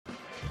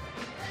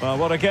Well,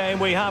 what a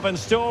game we have in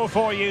store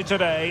for you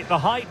today. The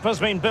hype has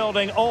been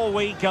building all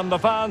week and the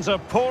fans are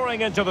pouring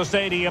into the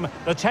stadium.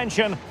 The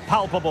tension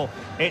palpable.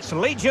 It's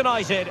Leeds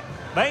United.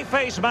 They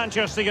face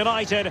Manchester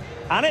United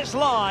and it's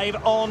live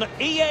on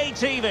EA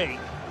TV.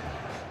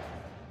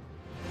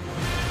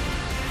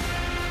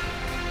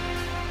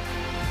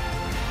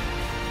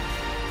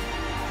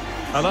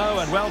 Hello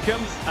and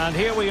welcome, and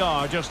here we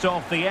are just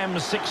off the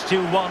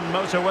M621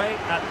 motorway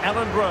at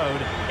Elland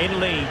Road in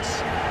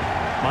Leeds.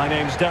 My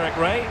name's Derek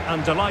Ray,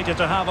 and delighted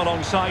to have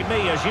alongside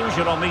me, as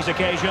usual on these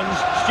occasions,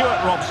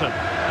 Stuart Robson.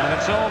 And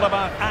it's all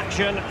about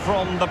action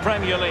from the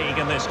Premier League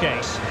in this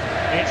case.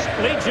 It's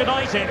Leeds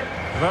United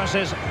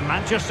versus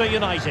Manchester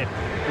United.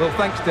 Well,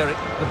 thanks, Derek.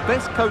 The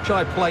best coach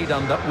I played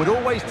under would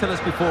always tell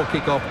us before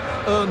kick-off,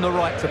 earn the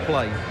right to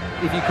play.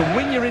 If you can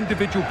win your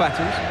individual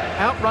battles,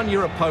 outrun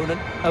your opponent,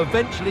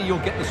 eventually you'll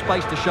get the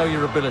space to show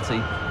your ability.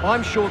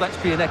 I'm sure that's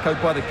being echoed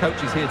by the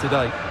coaches here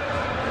today.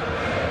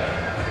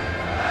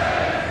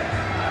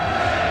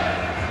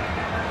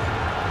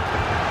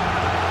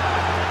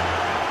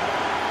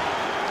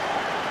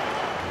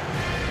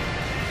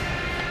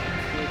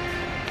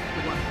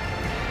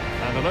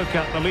 And a look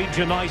at the Leeds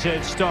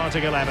United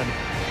starting 11.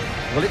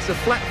 Well, it's a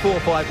flat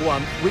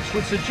 4-5-1, which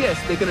would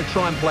suggest they're going to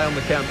try and play on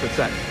the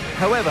counter-attack.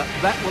 However,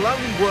 that will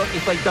only work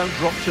if they don't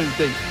drop too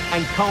deep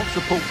and can't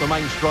support the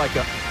main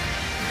striker.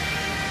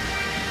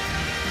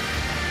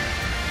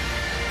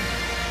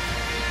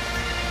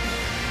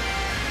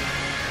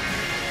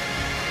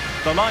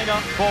 The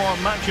lineup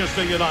for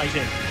Manchester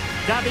United.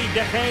 David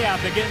De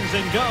Gea begins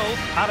in goal.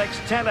 Alex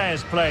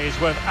Telles plays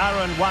with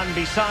Aaron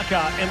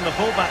Wan-Bissaka in the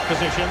fullback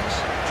positions.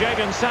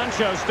 Jadon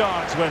Sancho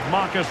starts with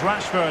Marcus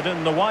Rashford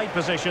in the wide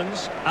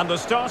positions. And the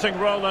starting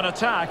role in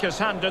attack is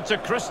handed to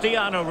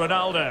Cristiano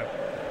Ronaldo.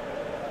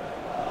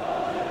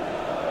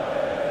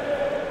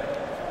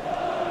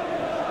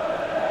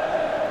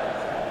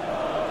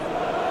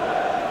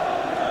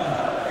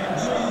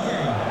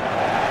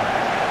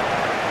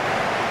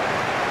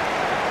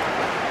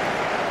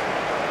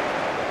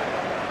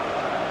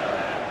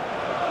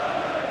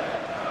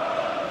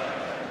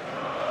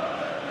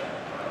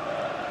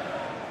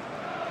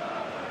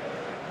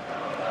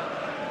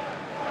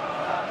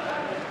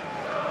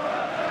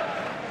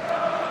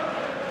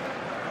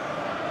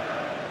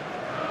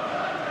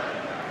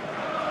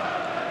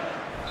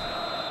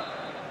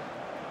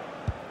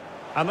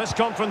 And this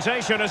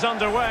confrontation is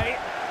underway.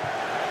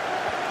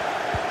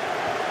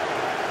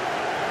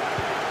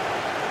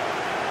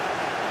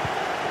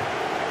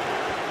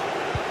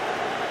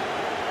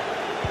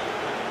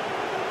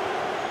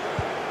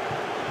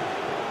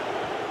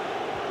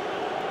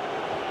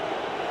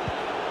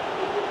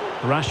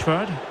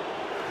 Rashford.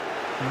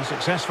 And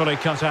successfully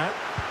cut out.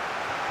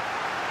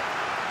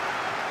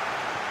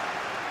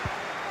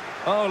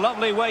 Oh,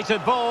 lovely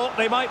weighted ball.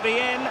 They might be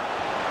in.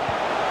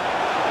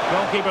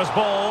 Goalkeeper's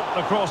ball,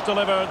 the cross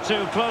delivered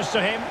too close to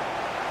him.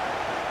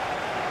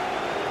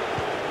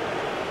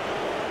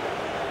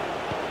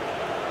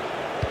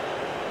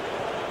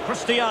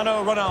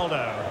 Cristiano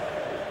Ronaldo.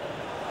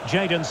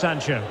 Jadon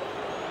Sancho.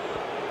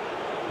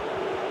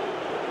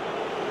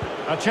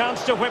 A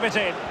chance to whip it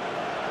in.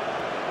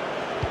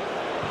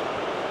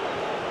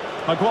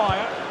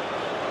 Maguire.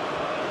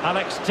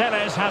 Alex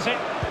Telles has it.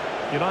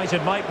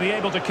 United might be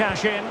able to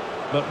cash in,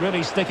 but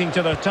really sticking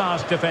to their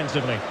task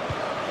defensively.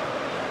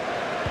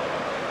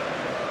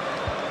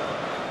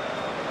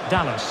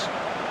 Dallas.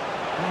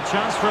 A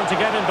chance for him to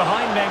get in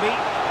behind, maybe.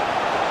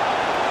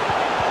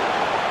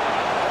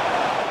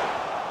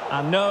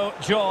 And no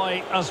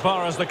joy as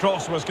far as the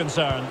cross was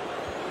concerned.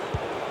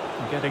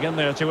 Getting in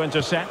there to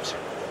intercept.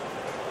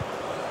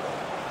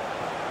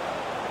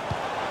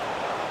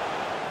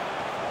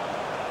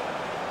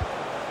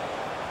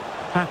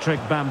 Patrick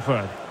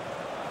Bamford.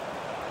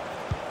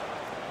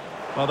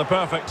 Well, the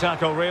perfect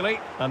tackle, really.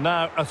 And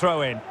now a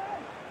throw-in.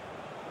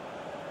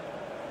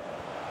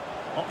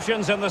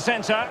 Options in the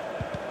centre.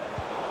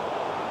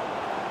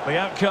 The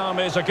outcome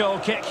is a goal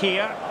kick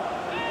here.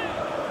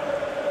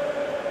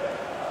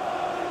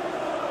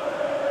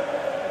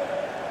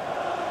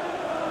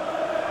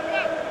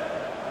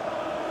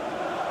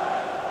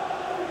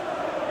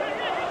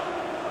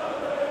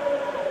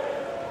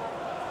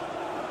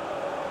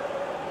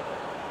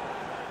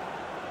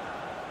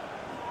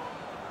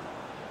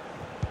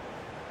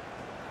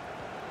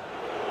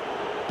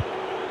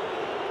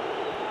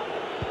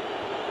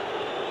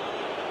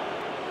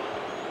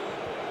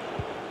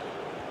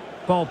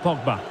 Paul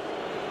Pogba.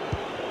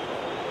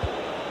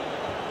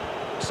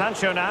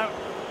 Sancho now.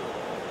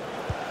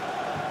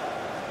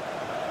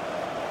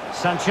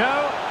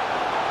 Sancho.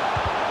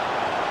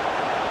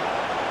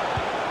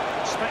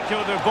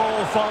 Speculative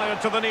ball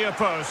fired to the near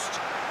post.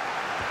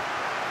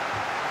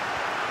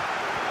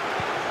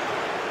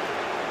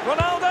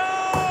 Ronaldo!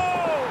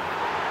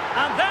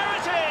 And there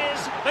it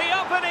is, the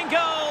opening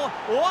goal,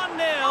 1-0,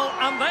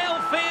 and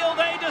they'll feel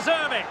they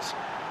deserve it.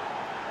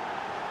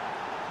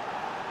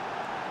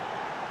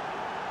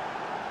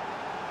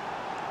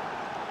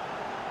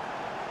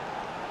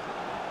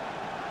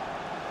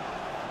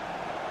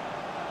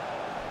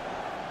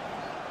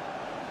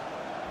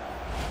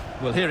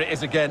 Well, here it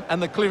is again, and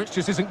the clearance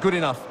just isn't good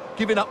enough.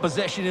 Giving up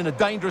possession in a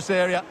dangerous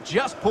area,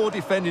 just poor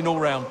defending all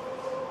round.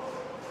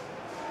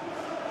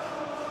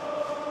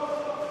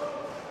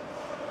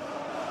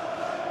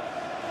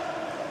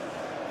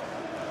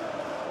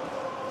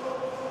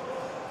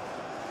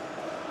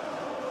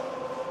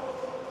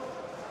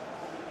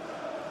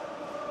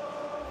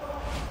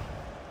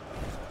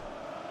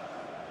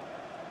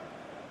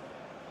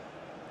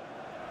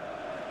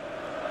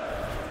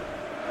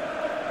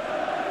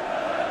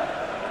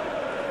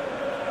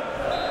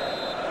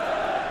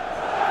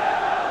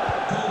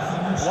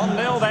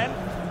 Then.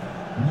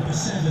 Number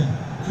 7,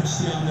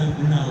 Cristiano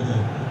Ronaldo.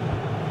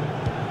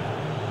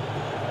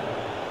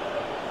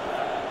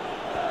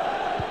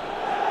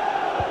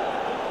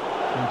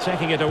 And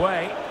taking it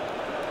away.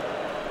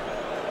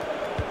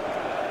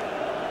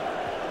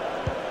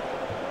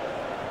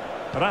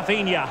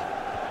 Rafinha.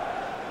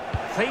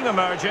 Theme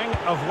emerging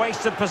of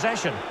wasted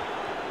possession.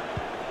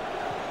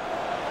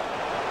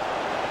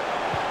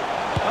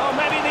 Oh,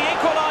 maybe the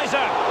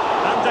equaliser.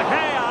 And De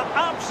Gea,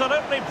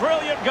 absolutely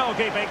brilliant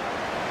goalkeeping.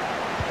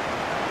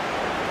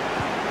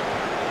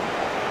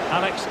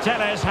 Alex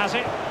Telles has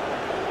it.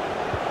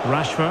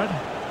 Rashford.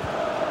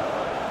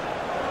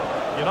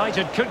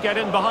 United could get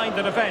in behind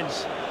the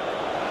defence.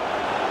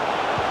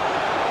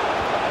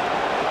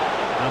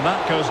 And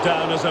that goes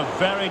down as a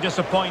very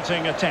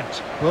disappointing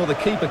attempt. Well, the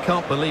keeper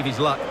can't believe his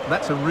luck.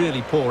 That's a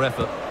really poor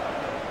effort.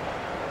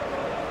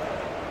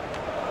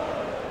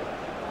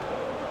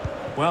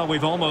 Well,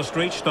 we've almost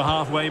reached the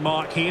halfway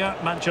mark here.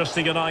 Manchester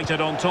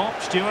United on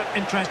top. Stuart,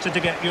 interested to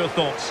get your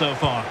thoughts so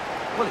far.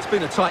 Well, it's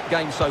been a tight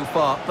game so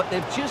far, but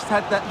they've just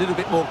had that little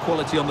bit more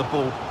quality on the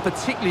ball,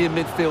 particularly in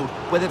midfield,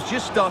 where they've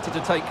just started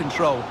to take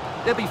control.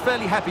 They'll be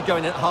fairly happy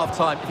going in at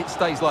half-time if it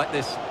stays like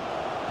this.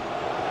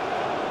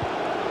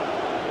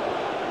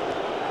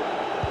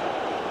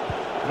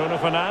 Bruno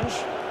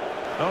Fernandes.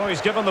 Oh, he's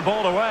given the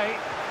ball away.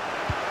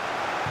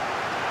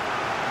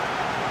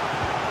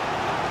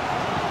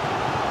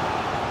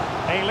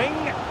 Ayling.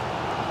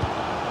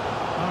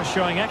 Oh,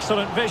 showing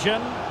excellent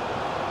vision.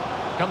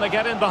 Can they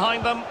get in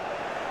behind them?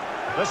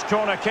 This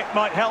corner kick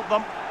might help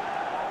them.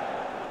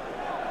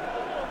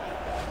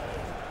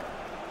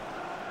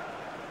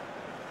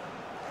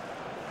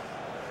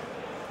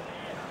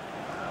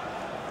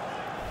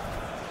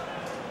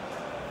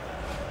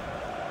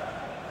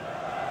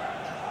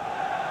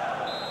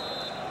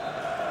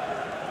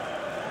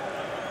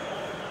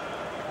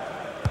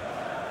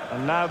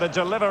 And now the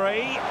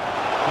delivery.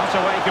 Not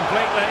away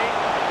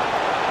completely.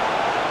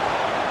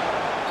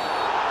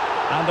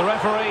 And the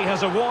referee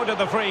has awarded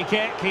the free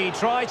kick. He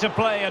tried to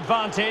play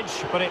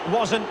advantage, but it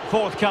wasn't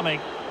forthcoming.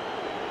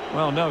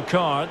 Well, no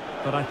card,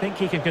 but I think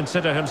he can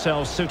consider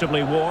himself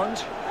suitably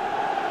warned.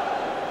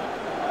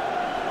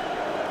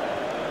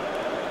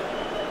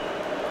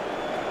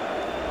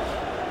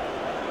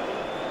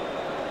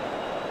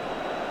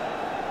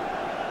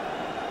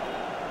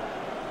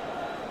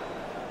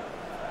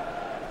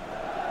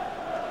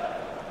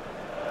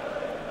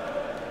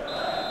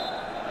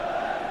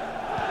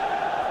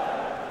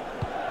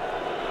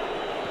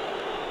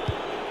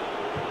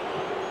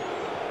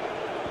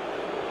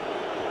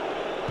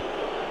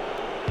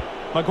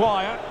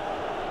 Maguire.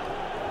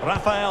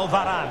 Rafael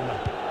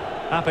Varane.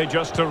 Happy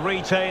just to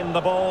retain the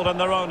ball in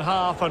their own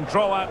half and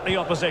draw out the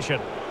opposition.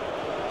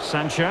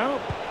 Sancho.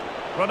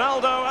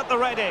 Ronaldo at the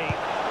ready.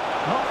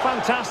 Not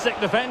fantastic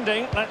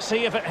defending. Let's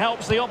see if it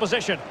helps the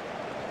opposition.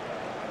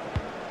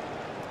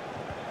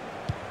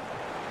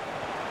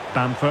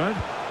 Bamford.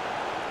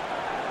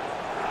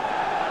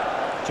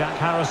 Jack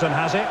Harrison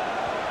has it.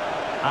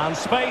 And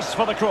space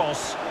for the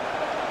cross.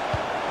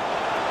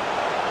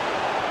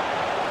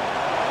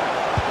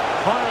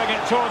 Firing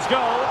it towards goal.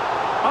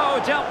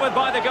 Oh, dealt with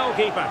by the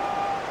goalkeeper.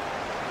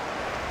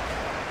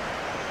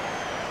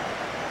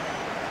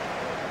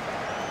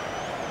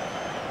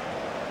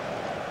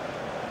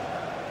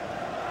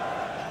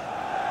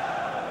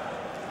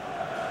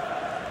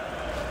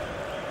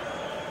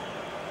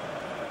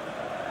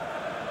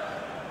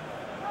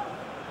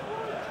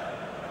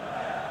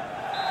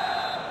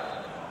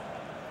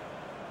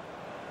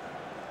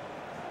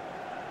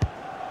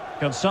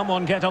 Can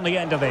someone get on the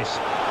end of this?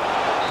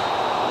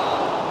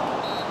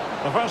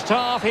 The first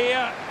half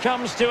here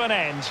comes to an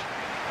end.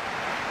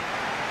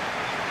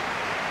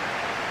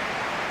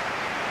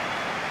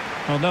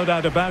 Well, no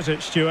doubt about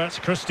it, Stuart.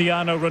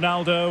 Cristiano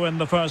Ronaldo in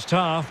the first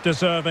half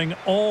deserving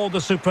all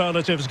the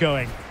superlatives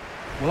going.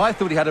 Well, I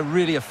thought he had a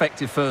really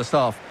effective first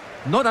half.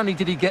 Not only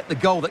did he get the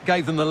goal that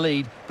gave them the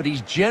lead, but his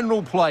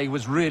general play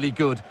was really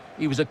good.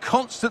 He was a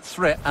constant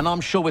threat, and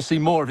I'm sure we'll see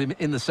more of him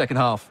in the second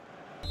half.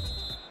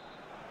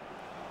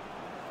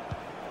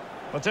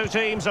 The two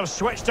teams have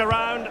switched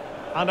around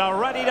and are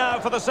ready now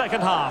for the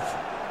second half.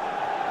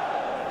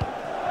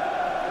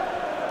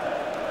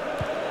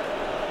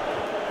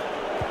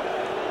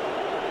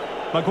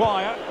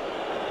 Maguire.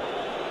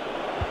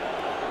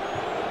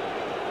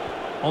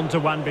 On to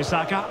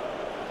Wan-Bissaka.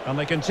 And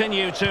they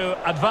continue to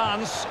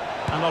advance.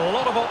 And a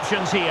lot of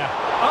options here.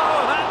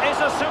 Oh, that is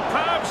a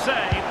superb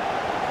save.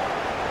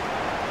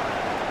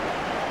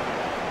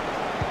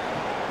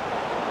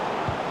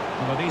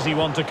 But easy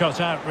one to cut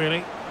out,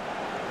 really.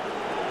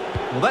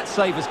 Well, that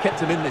save has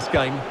kept them in this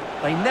game.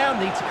 They now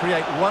need to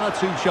create one or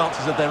two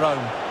chances of their own.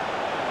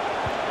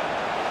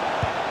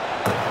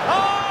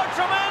 Oh,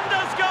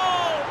 tremendous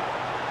goal!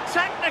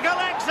 Technical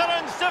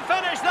excellence to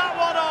finish that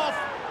one off.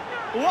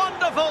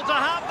 Wonderful to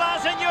have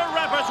that in your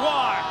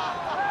repertoire.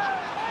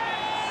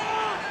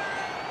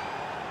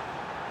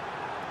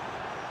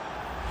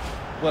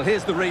 Well,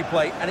 here's the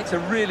replay, and it's a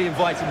really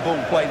inviting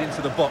ball played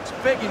into the box,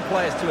 begging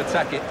players to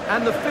attack it,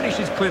 and the finish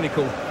is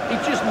clinical. He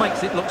just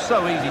makes it look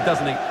so easy,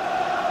 doesn't he?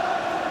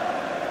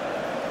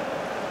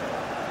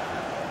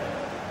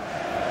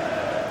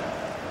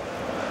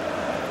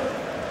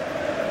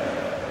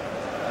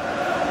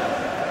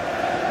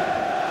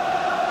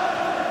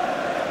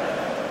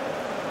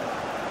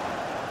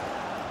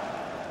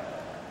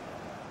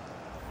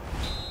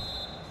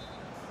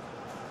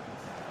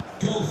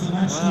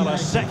 Well, a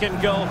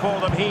second goal for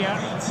them here.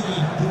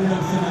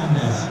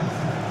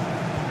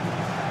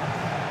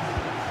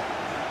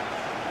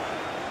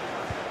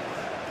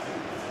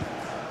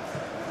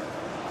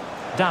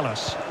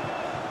 Dallas.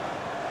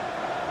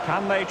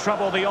 Can they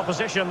trouble the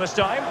opposition this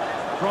time?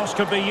 Cross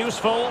could be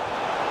useful.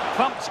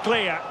 Pumped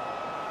clear.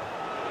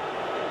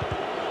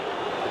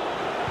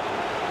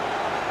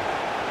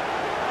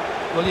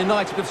 Well,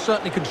 United have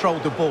certainly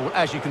controlled the ball,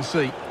 as you can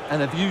see, and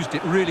have used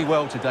it really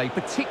well today,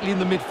 particularly in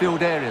the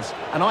midfield areas,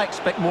 and I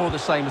expect more of the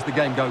same as the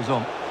game goes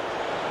on.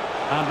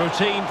 And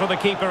routine for the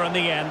keeper in the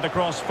end. The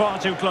cross far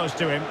too close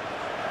to him.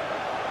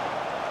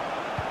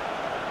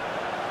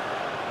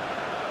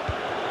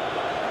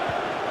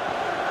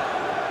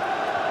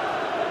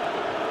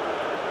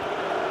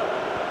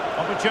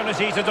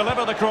 Opportunity to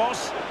deliver the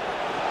cross.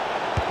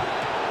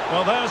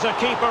 Well, there's a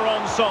keeper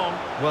on song.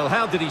 Well,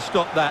 how did he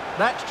stop that?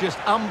 That's just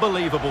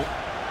unbelievable.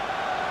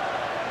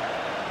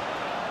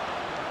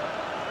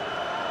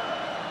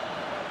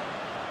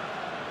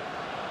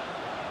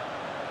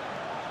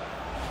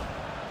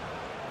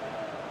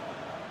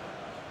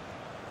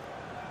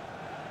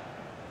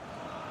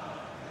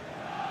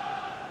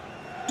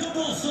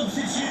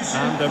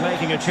 And they're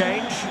making a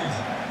change.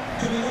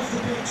 Coming off the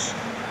pitch,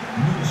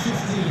 number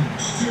 15,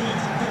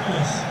 Stuart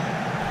Dallas,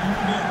 and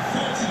number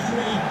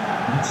 33,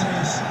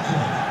 Mathias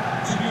Clark.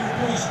 To be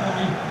replaced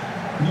by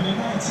number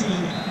 19,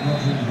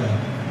 Rodrigo,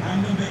 and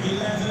number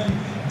 11,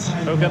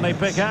 Tyler. Who can they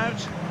pick out?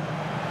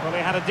 Well,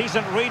 they had a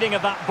decent reading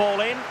of that ball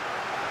in.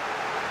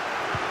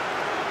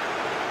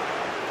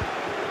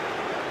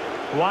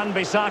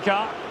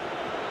 Wan-Bissaka.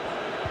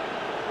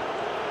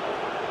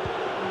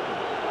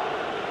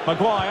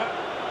 Maguire.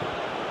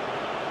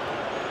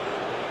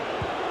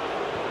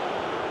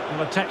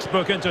 And a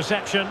textbook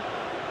interception.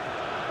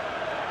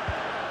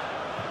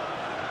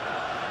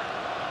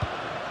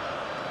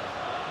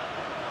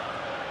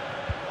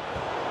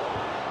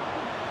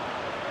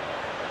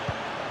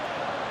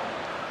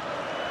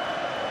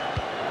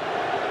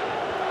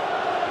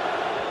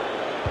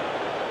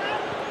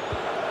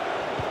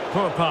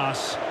 Poor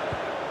pass.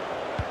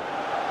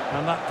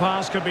 And that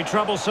pass could be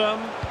troublesome.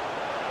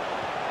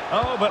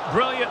 Oh, but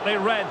brilliantly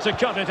read to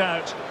cut it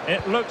out.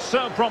 It looked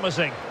so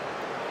promising.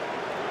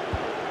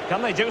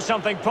 Can they do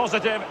something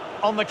positive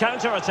on the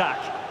counter-attack?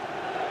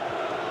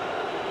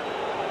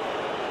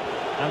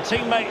 And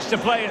teammates to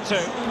play it to.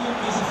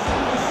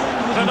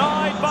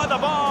 Denied by the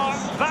bar.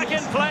 Back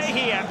in play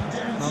here.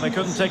 Well, they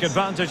couldn't take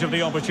advantage of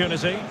the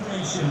opportunity.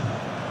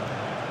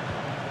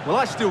 Well,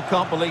 I still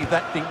can't believe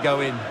that didn't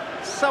go in.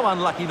 So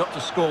unlucky not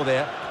to score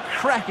there.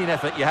 Cracking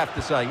effort, you have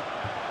to say.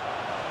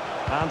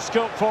 And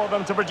scope for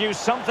them to produce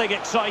something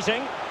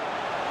exciting.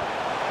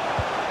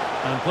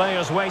 And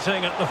players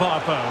waiting at the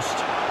far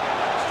post.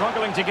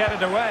 Struggling to get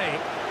it away.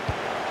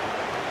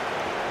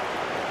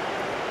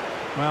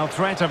 Well,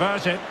 threat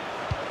averted.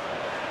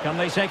 Can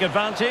they take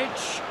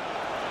advantage?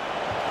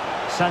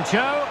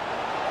 Sancho.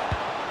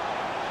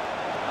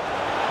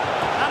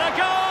 And a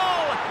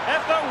goal!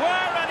 If there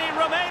were any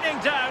remaining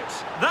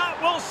doubts, that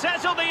will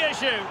settle the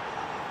issue.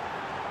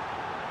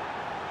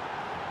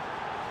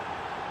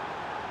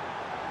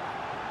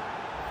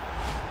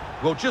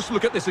 Well, just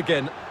look at this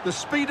again. The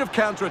speed of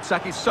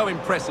counter-attack is so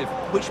impressive,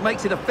 which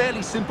makes it a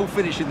fairly simple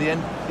finish in the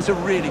end. It's a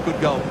really good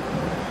goal.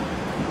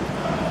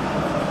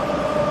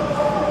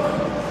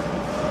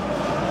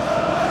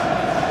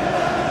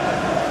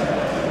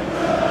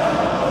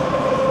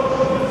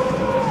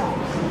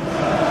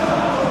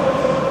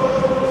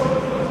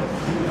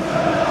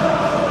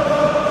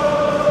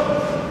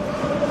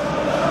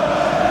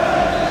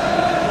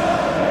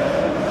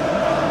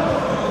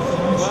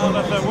 Well,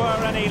 if there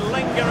were any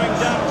lingering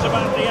doubts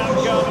about the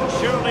outcome,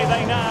 surely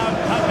they now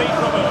have been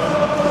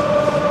removed.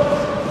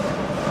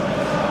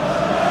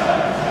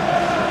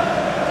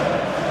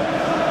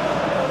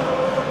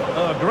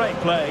 Oh, great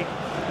play.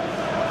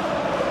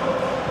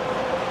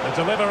 The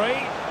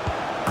delivery.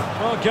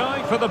 Well,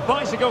 going for the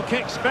bicycle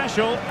kick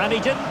special, and he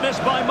didn't miss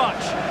by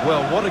much.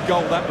 Well, what a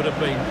goal that would have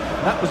been.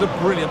 That was a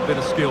brilliant bit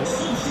of skill.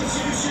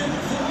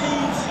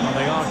 Well,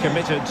 they are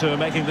committed to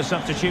making the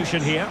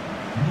substitution here.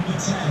 Number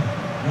 10,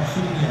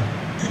 Rafinha,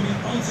 coming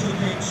onto the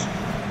pitch.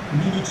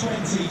 Number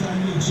 20,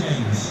 Daniel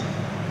James.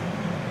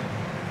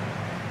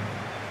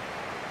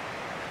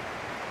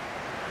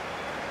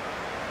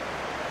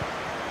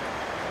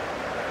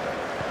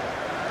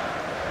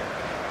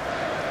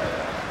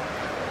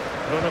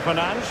 Bruno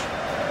Fernandes.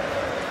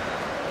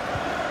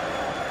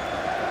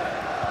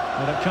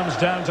 And it comes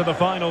down to the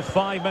final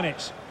 5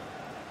 minutes.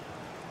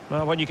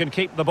 Well, when you can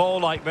keep the ball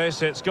like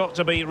this, it's got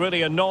to be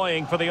really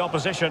annoying for the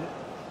opposition.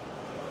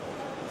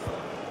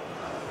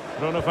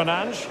 Bruno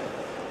Fernandes.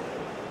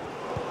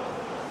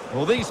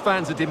 Well, these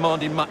fans are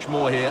demanding much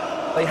more here.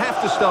 They have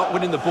to start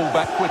winning the ball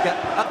back quicker.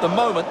 At the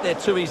moment, they're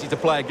too easy to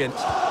play against.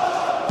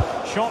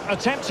 Shot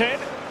attempted,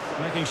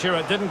 making sure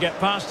it didn't get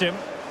past him.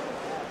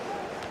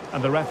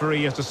 And the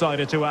referee has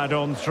decided to add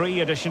on 3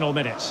 additional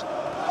minutes.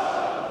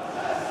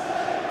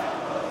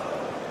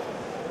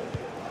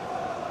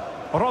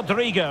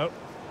 Rodrigo.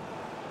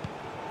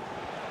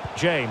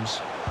 James.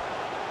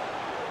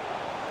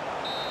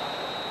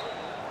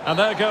 And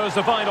there goes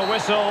the final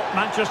whistle.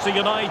 Manchester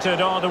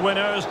United are the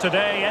winners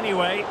today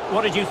anyway.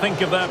 What did you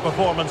think of their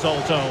performance all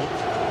told?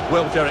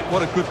 Well, Derek,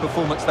 what a good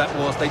performance that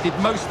was. They did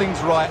most things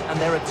right, and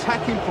their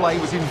attacking play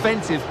was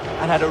inventive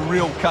and had a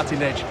real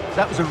cutting edge.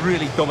 That was a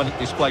really dominant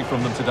display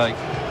from them today.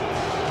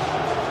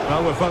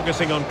 Well, we're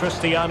focusing on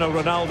Cristiano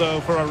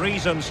Ronaldo for a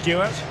reason,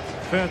 Stuart.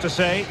 Fair to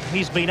say,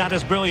 he's been at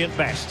his brilliant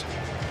best.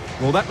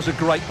 Well, that was a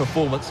great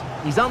performance.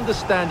 His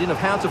understanding of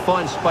how to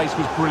find space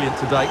was brilliant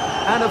today.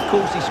 And, of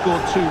course, he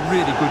scored 2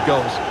 really good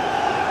goals.